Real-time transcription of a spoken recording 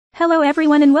Hello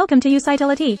everyone and welcome to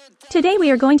Usitility. Today we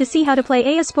are going to see how to play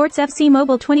EA Sports FC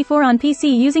Mobile 24 on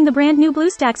PC using the brand new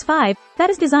BlueStacks 5,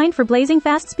 that is designed for blazing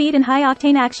fast speed and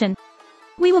high-octane action.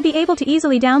 We will be able to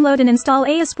easily download and install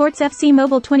EA Sports FC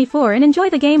Mobile 24 and enjoy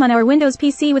the game on our Windows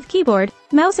PC with keyboard,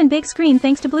 mouse and big screen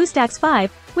thanks to BlueStacks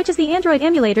 5, which is the Android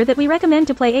emulator that we recommend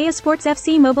to play EA Sports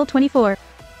FC Mobile 24.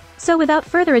 So without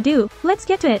further ado, let's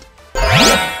get to it.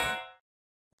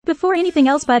 Before anything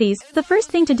else buddies, the first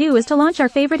thing to do is to launch our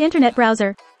favorite internet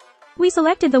browser. We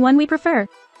selected the one we prefer.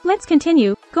 Let's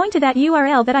continue, going to that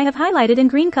URL that I have highlighted in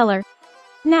green color.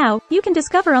 Now, you can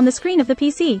discover on the screen of the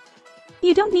PC.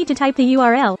 You don't need to type the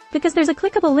URL, because there's a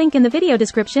clickable link in the video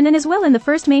description and as well in the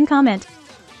first main comment.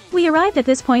 We arrived at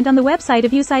this point on the website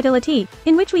of Usitility,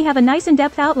 in which we have a nice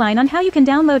in-depth outline on how you can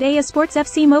download EA Sports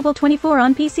FC Mobile 24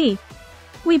 on PC.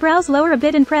 We browse lower a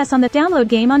bit and press on the Download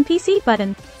Game on PC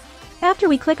button. After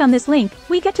we click on this link,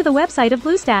 we get to the website of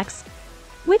BlueStacks,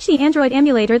 which the Android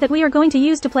emulator that we are going to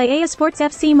use to play EA Sports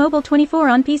FC Mobile 24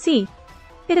 on PC.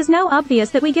 It is now obvious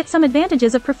that we get some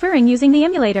advantages of preferring using the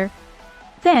emulator.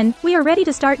 Then, we are ready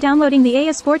to start downloading the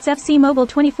EA Sports FC Mobile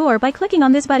 24 by clicking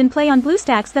on this button Play on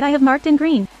BlueStacks that I have marked in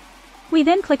green. We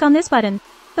then click on this button.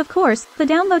 Of course, the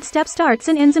download step starts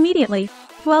and ends immediately.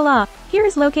 Voila! Here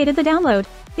is located the download.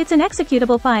 It's an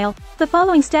executable file. The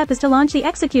following step is to launch the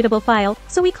executable file,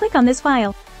 so we click on this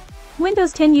file.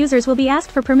 Windows 10 users will be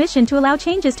asked for permission to allow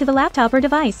changes to the laptop or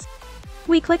device.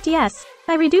 We clicked yes.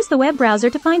 I reduced the web browser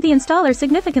to find the installer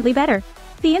significantly better.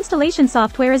 The installation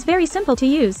software is very simple to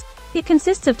use. It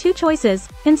consists of two choices,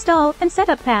 install and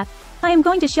setup path. I am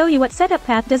going to show you what setup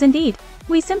path does indeed.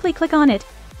 We simply click on it.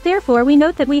 Therefore we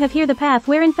note that we have here the path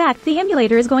where in fact the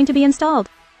emulator is going to be installed.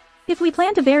 If we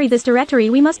plan to vary this directory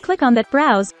we must click on that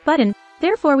Browse button.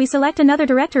 Therefore we select another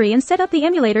directory and set up the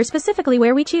emulator specifically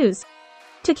where we choose.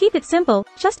 To keep it simple,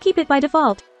 just keep it by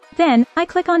default. Then, I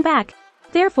click on Back.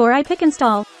 Therefore I pick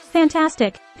Install.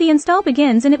 Fantastic. The install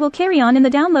begins and it will carry on in the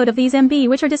download of these MB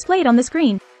which are displayed on the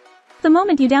screen. The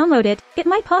moment you download it, it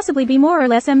might possibly be more or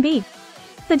less MB.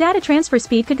 The data transfer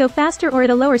speed could go faster or at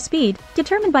a lower speed,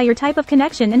 determined by your type of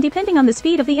connection and depending on the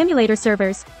speed of the emulator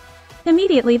servers.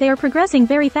 Immediately they are progressing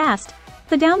very fast.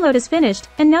 The download is finished,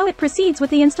 and now it proceeds with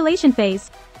the installation phase.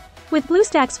 With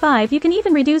BlueStacks 5 you can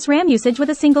even reduce RAM usage with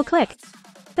a single click.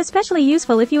 Especially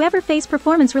useful if you ever face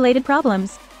performance-related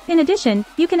problems. In addition,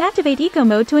 you can activate Eco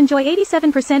Mode to enjoy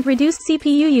 87% reduced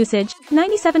CPU usage,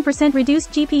 97%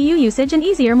 reduced GPU usage and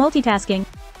easier multitasking.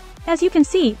 As you can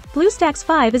see, BlueStacks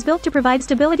 5 is built to provide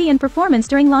stability and performance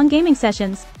during long gaming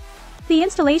sessions. The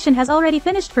installation has already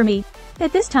finished for me.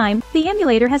 At this time, the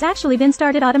emulator has actually been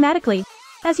started automatically.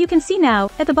 As you can see now,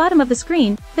 at the bottom of the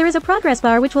screen, there is a progress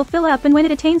bar which will fill up and when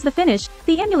it attains the finish,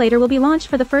 the emulator will be launched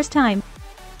for the first time.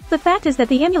 The fact is that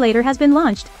the emulator has been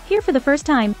launched, here for the first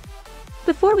time.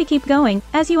 Before we keep going,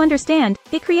 as you understand,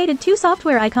 it created two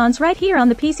software icons right here on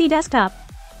the PC desktop.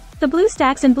 The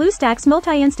BlueStacks and BlueStacks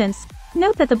multi-instance.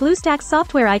 Note that the BlueStacks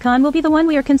software icon will be the one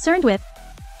we are concerned with.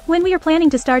 When we are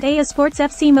planning to start EA Sports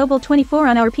FC Mobile 24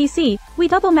 on our PC, we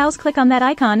double mouse click on that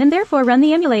icon and therefore run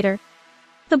the emulator.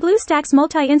 The BlueStacks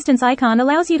multi-instance icon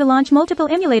allows you to launch multiple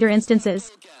emulator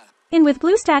instances. And with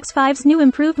BlueStacks 5's new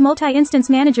improved multi-instance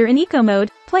manager in Eco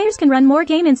Mode, players can run more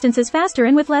game instances faster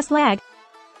and with less lag.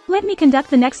 Let me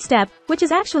conduct the next step, which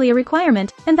is actually a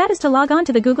requirement, and that is to log on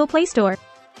to the Google Play Store.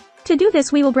 To do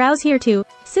this we will browse here to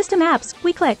System Apps,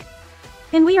 we click.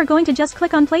 And we are going to just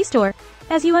click on Play Store.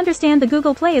 As you understand the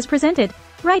Google Play is presented.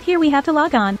 Right here we have to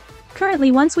log on.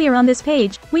 Currently once we are on this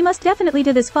page, we must definitely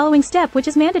do this following step which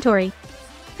is mandatory.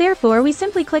 Therefore we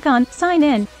simply click on Sign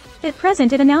In. At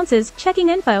present it announces Checking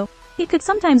Info. It could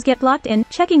sometimes get blocked in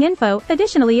Checking Info,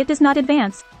 additionally it does not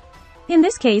advance. In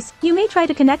this case, you may try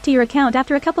to connect to your account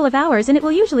after a couple of hours and it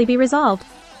will usually be resolved.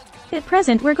 At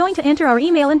present we're going to enter our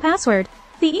email and password.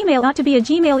 The email ought to be a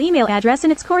Gmail email address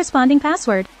and its corresponding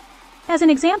password. As an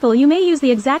example you may use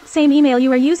the exact same email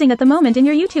you are using at the moment in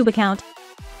your YouTube account.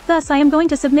 Thus I am going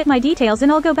to submit my details and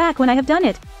I'll go back when I have done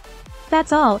it.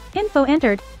 That's all, info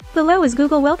entered. Below is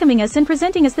Google welcoming us and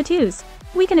presenting us the twos.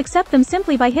 We can accept them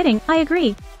simply by hitting, I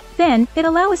agree. Then, it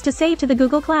allows us to save to the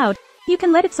Google Cloud. You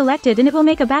can let it selected and it will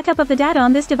make a backup of the data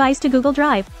on this device to Google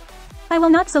Drive. I will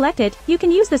not select it, you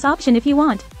can use this option if you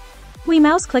want. We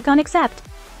mouse click on Accept.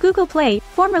 Google Play,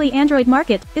 formerly Android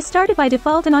Market, is started by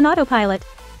default and on autopilot.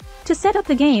 To set up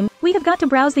the game, we have got to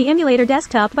browse the emulator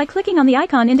desktop by clicking on the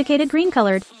icon indicated green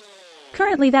colored.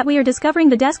 Currently that we are discovering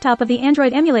the desktop of the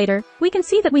Android emulator, we can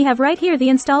see that we have right here the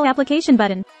Install Application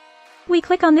button. We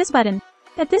click on this button.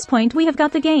 At this point we have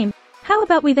got the game. How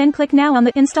about we then click now on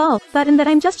the Install button that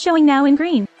I'm just showing now in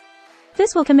green.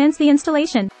 This will commence the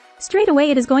installation. Straight away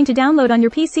it is going to download on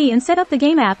your PC and set up the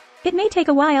game app. It may take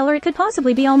a while or it could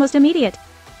possibly be almost immediate.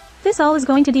 This all is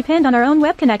going to depend on our own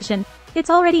web connection. It's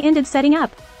already ended setting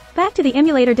up. Back to the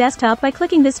emulator desktop by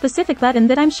clicking this specific button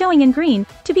that I'm showing in green,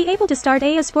 to be able to start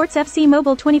EA Sports FC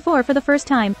Mobile 24 for the first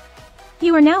time.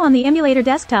 You are now on the emulator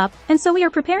desktop, and so we are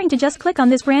preparing to just click on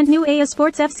this brand new EA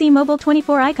Sports FC Mobile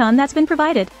 24 icon that's been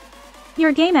provided.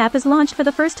 Your game app is launched for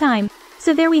the first time.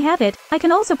 So there we have it. I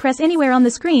can also press anywhere on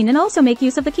the screen and also make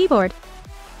use of the keyboard.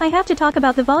 I have to talk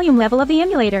about the volume level of the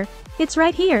emulator. It's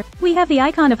right here. We have the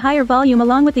icon of higher volume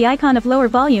along with the icon of lower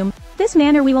volume. This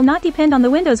manner we will not depend on the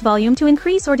Windows volume to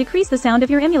increase or decrease the sound of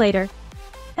your emulator.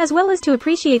 As well as to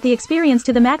appreciate the experience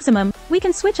to the maximum, we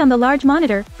can switch on the large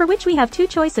monitor, for which we have two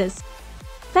choices.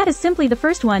 That is simply the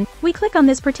first one. We click on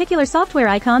this particular software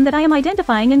icon that I am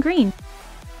identifying in green.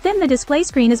 Then the display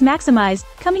screen is maximized,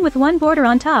 coming with one border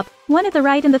on top, one at the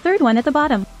right and the third one at the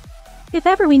bottom. If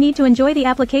ever we need to enjoy the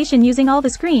application using all the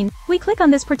screen, we click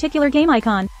on this particular game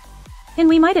icon. And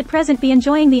we might at present be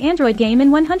enjoying the Android game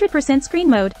in 100% screen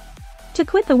mode. To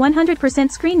quit the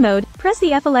 100% screen mode, press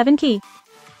the F11 key.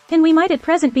 And we might at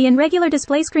present be in regular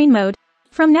display screen mode.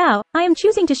 From now, I am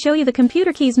choosing to show you the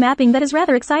computer keys mapping that is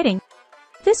rather exciting.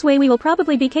 This way we will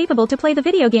probably be capable to play the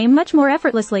video game much more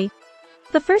effortlessly.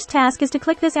 The first task is to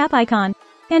click this app icon.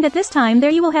 And at this time there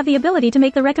you will have the ability to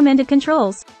make the recommended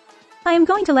controls. I am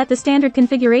going to let the standard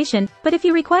configuration, but if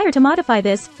you require to modify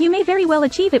this, you may very well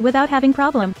achieve it without having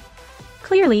problem.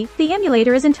 Clearly, the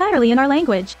emulator is entirely in our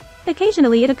language.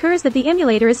 Occasionally it occurs that the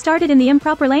emulator is started in the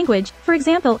improper language, for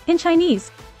example, in Chinese.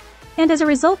 And as a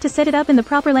result, to set it up in the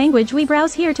proper language we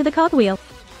browse here to the cogwheel.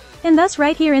 And thus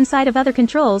right here inside of other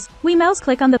controls, we mouse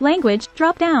click on the language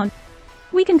drop down.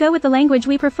 We can go with the language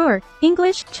we prefer,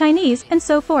 English, Chinese, and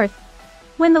so forth.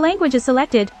 When the language is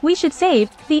selected, we should save,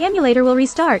 the emulator will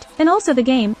restart, and also the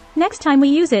game, next time we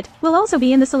use it, will also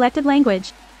be in the selected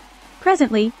language.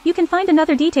 Presently, you can find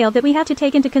another detail that we have to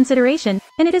take into consideration,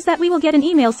 and it is that we will get an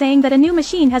email saying that a new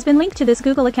machine has been linked to this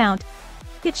Google account.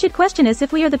 It should question us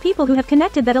if we are the people who have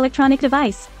connected that electronic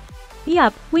device.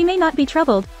 Yup, we may not be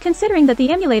troubled, considering that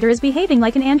the emulator is behaving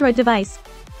like an Android device.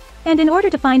 And in order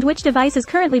to find which device is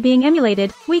currently being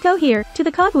emulated, we go here, to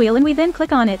the cogwheel and we then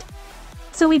click on it.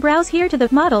 So we browse here to the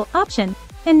model option.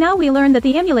 And now we learn that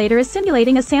the emulator is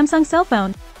simulating a Samsung cell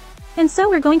phone. And so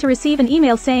we're going to receive an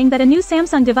email saying that a new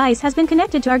Samsung device has been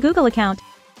connected to our Google account.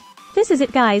 This is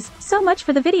it guys, so much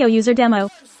for the video user demo.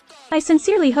 I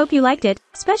sincerely hope you liked it,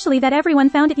 especially that everyone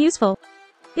found it useful.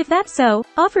 If that's so,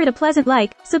 offer it a pleasant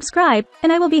like, subscribe,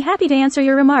 and I will be happy to answer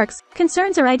your remarks,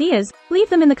 concerns or ideas. Leave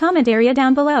them in the comment area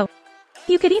down below.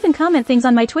 You could even comment things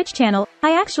on my Twitch channel.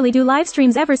 I actually do live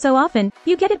streams ever so often.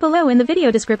 You get it below in the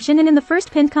video description and in the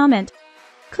first pinned comment.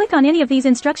 Click on any of these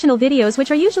instructional videos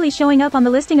which are usually showing up on the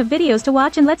listing of videos to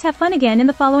watch, and let's have fun again in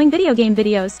the following video game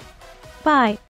videos. Bye.